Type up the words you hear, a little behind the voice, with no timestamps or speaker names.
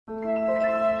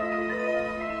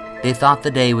They thought the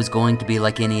day was going to be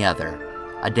like any other,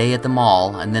 a day at the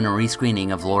mall and then a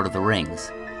rescreening of Lord of the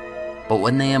Rings. But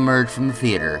when they emerged from the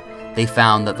theater, they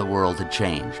found that the world had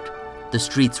changed. The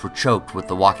streets were choked with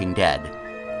the walking dead,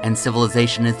 and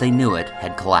civilization as they knew it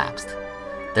had collapsed.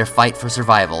 Their fight for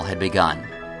survival had begun.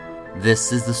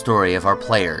 This is the story of our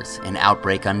players in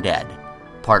Outbreak Undead,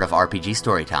 part of RPG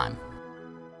Storytime.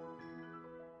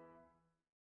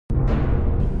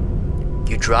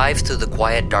 You drive through the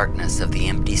quiet darkness of the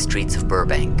empty streets of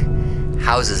Burbank.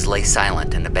 Houses lay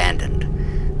silent and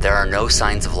abandoned. There are no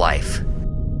signs of life.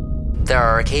 There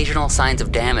are occasional signs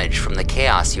of damage from the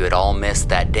chaos you had all missed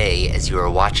that day as you were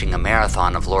watching a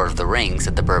marathon of Lord of the Rings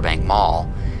at the Burbank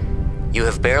Mall. You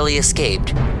have barely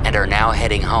escaped and are now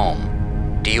heading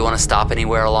home. Do you want to stop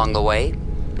anywhere along the way?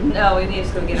 No, we need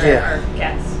to go get our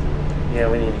cats. Yeah,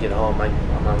 we need to get home.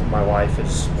 My wife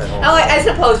is at home. Oh, I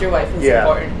suppose your wife is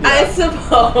important. Yeah. I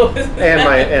suppose.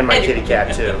 And my kitty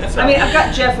cat too. So. I mean, I've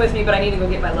got Jeff with me, but I need to go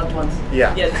get my loved ones.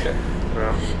 Yeah. Yeah, sure.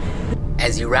 Well.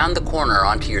 As you round the corner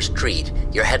onto your street,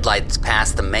 your headlights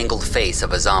pass the mangled face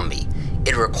of a zombie.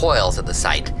 It recoils at the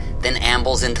sight, then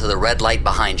ambles into the red light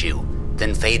behind you,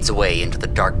 then fades away into the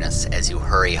darkness as you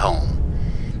hurry home.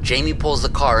 Jamie pulls the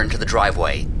car into the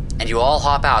driveway, and you all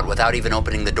hop out without even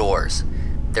opening the doors.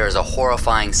 There is a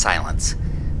horrifying silence.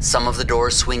 Some of the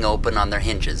doors swing open on their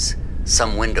hinges.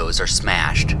 Some windows are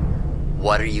smashed.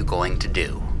 What are you going to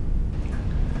do?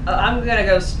 I'm gonna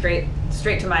go straight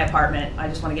to my apartment. I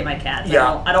just want to get my cats.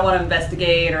 Yeah. I don't want to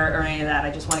investigate or any of that. I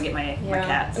just want to get my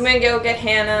cats. I'm gonna go get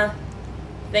Hannah.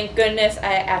 Thank goodness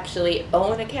I actually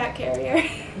own a cat carrier.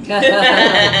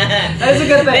 That's a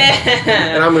good thing.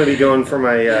 And I'm going to be going for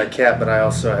my cat, but I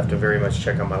also have to very much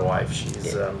check on my wife.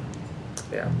 She's,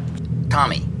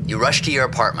 Tommy, you rush to your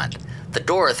apartment. The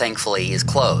door, thankfully, is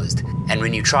closed, and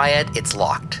when you try it, it's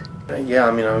locked. Yeah,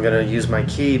 I mean, I'm going to use my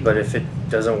key, but if it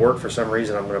doesn't work for some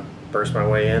reason, I'm going to burst my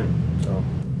way in. So.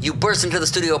 You burst into the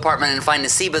studio apartment and find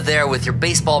Nasiba there with your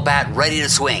baseball bat ready to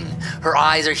swing. Her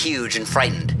eyes are huge and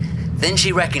frightened. Then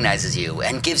she recognizes you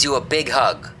and gives you a big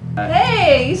hug.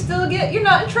 Hey, you're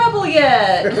not in trouble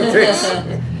yet.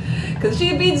 Because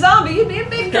she'd be zombie, you'd be in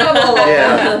big trouble.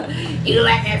 Yeah. You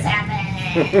let this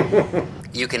happen.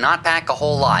 You cannot pack a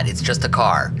whole lot, it's just a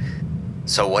car.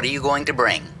 So what are you going to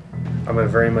bring? I'm going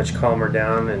to very much calm her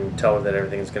down and tell her that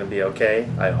everything's going to be okay,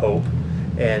 I hope.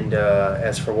 And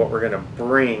as for what we're going to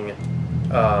bring,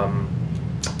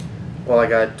 well, I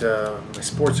got my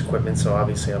sports equipment, so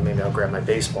obviously maybe I'll grab my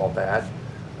baseball bat.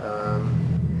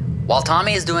 While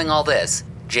Tommy is doing all this,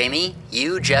 Jamie,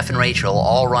 you, Jeff, and Rachel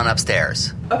all run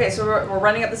upstairs. Okay, so we're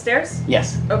running up the stairs?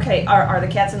 Yes. Okay, are the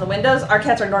cats in the windows? Our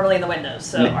cats are normally in the windows,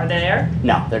 so are they there?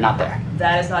 No, they're not there.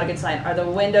 That is not a good sign. Are the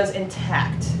windows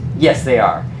intact? Yes, they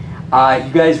are.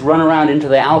 You guys run around into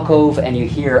the alcove and you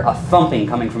hear a thumping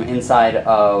coming from inside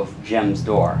of Jim's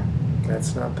door.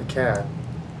 That's not the cat.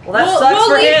 Well, that sucks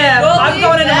for him. I'm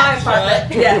going into my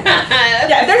apartment. Yeah.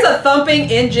 Yeah, if there's a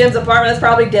thumping in Jim's apartment, that's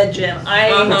probably dead Jim. I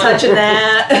ain't touching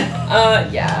that.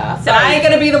 Yeah. So I ain't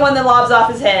gonna be the one that lobs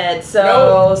off his head,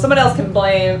 so someone else can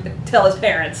tell his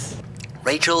parents.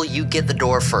 Rachel, you get the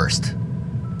door first.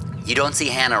 You don't see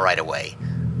Hannah right away.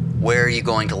 Where are you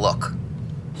going to look?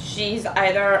 She's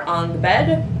either on the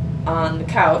bed, on the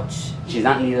couch, She's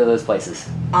not in either of those places.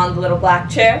 on the little black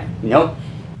chair. Nope.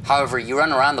 However, you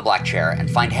run around the black chair and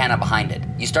find Hannah behind it.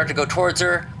 You start to go towards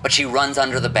her, but she runs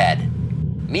under the bed.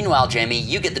 Meanwhile, Jamie,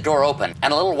 you get the door open,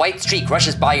 and a little white streak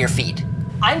rushes by your feet.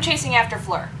 I'm chasing after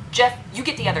Fleur. Jeff, you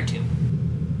get the other two.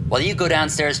 While you go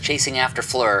downstairs chasing after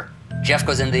Fleur, Jeff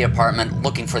goes into the apartment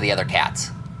looking for the other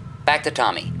cats. Back to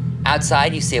Tommy.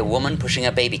 Outside, you see a woman pushing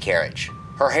a baby carriage.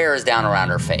 Her hair is down around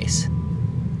her face.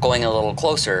 Going a little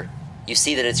closer, you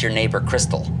see that it's your neighbor,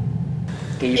 Crystal.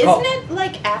 Isn't it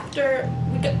like after...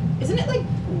 Isn't it like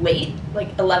late?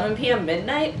 Like 11 p.m.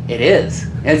 midnight? It is.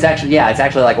 It's actually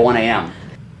like 1 a.m.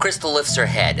 Crystal lifts her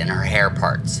head and her hair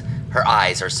parts. Her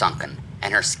eyes are sunken,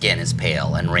 and her skin is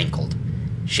pale and wrinkled.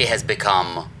 She has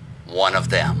become one of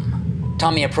them.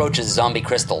 Tommy approaches Zombie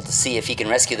Crystal to see if he can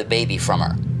rescue the baby from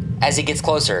her. As he gets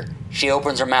closer, she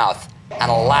opens her mouth, and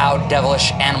a loud,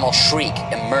 devilish animal shriek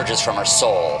emerges from her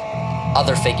soul.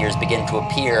 Other figures begin to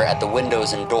appear at the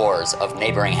windows and doors of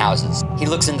neighboring houses. He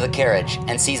looks into the carriage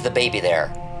and sees the baby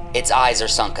there. Its eyes are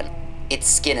sunken. Its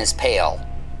skin is pale.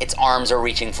 Its arms are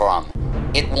reaching for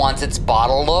him. It wants its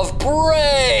bottle of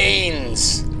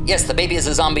brains! Yes, the baby is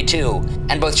a zombie too,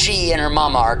 and both she and her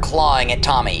mama are clawing at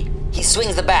Tommy. He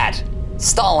swings the bat,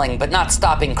 stalling but not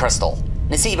stopping Crystal.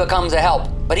 Nasiba comes to help,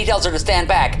 but he tells her to stand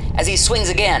back as he swings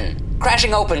again,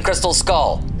 crashing open Crystal's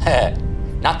skull.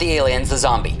 Not the aliens, the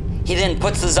zombie. He then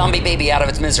puts the zombie baby out of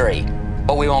its misery,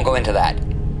 but we won't go into that.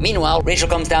 Meanwhile, Rachel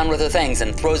comes down with her things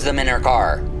and throws them in her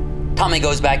car. Tommy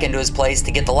goes back into his place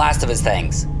to get the last of his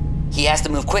things. He has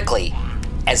to move quickly,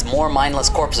 as more mindless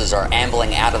corpses are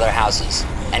ambling out of their houses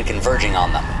and converging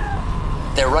on them.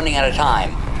 They're running out of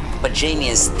time, but Jamie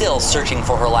is still searching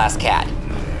for her last cat.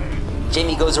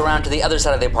 Jamie goes around to the other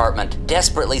side of the apartment,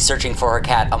 desperately searching for her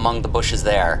cat among the bushes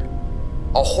there.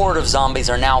 A horde of zombies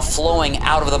are now flowing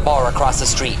out of the bar across the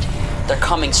street. They're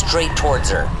coming straight towards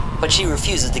her, but she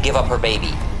refuses to give up her baby.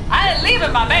 I ain't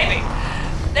leaving my baby.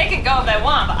 They can go if they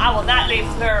want, but I will not leave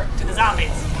Fleur to the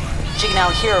zombies. She can now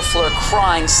hear Fleur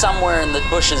crying somewhere in the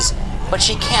bushes, but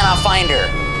she cannot find her.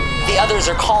 The others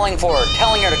are calling for her,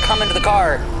 telling her to come into the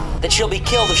car, that she'll be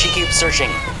killed if she keeps searching.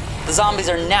 The zombies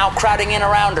are now crowding in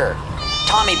around her.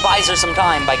 Tommy buys her some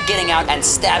time by getting out and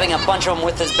stabbing a bunch of them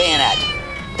with his bayonet.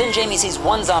 Then Jamie sees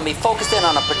one zombie focused in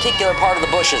on a particular part of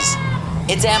the bushes.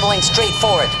 It's ambling straight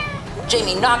for it.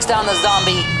 Jamie knocks down the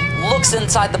zombie, looks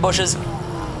inside the bushes,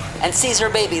 and sees her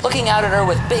baby looking out at her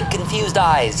with big confused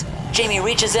eyes. Jamie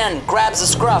reaches in, grabs the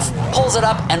scruff, pulls it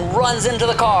up, and runs into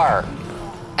the car.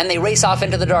 And they race off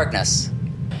into the darkness.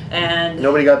 And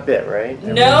Nobody got bit, right?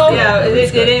 No. yeah,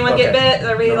 Everybody's did good. anyone get Okay. bit?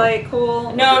 Are we like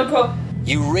cool? No, I'm cool.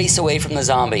 You race away from the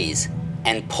zombies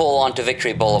and pull onto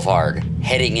Victory Boulevard,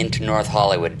 heading into North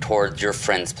Hollywood towards your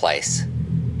friend's place,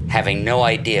 having no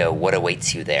idea what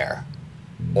awaits you there,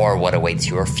 or what awaits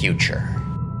your future.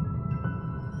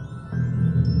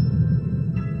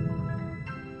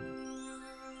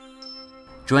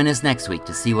 Join us next week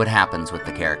to see what happens with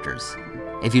the characters.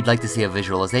 If you'd like to see a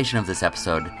visualization of this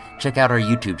episode, check out our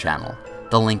YouTube channel.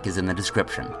 The link is in the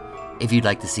description. If you'd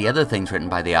like to see other things written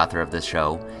by the author of this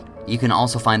show, you can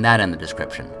also find that in the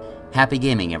description. Happy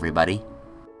gaming, everybody.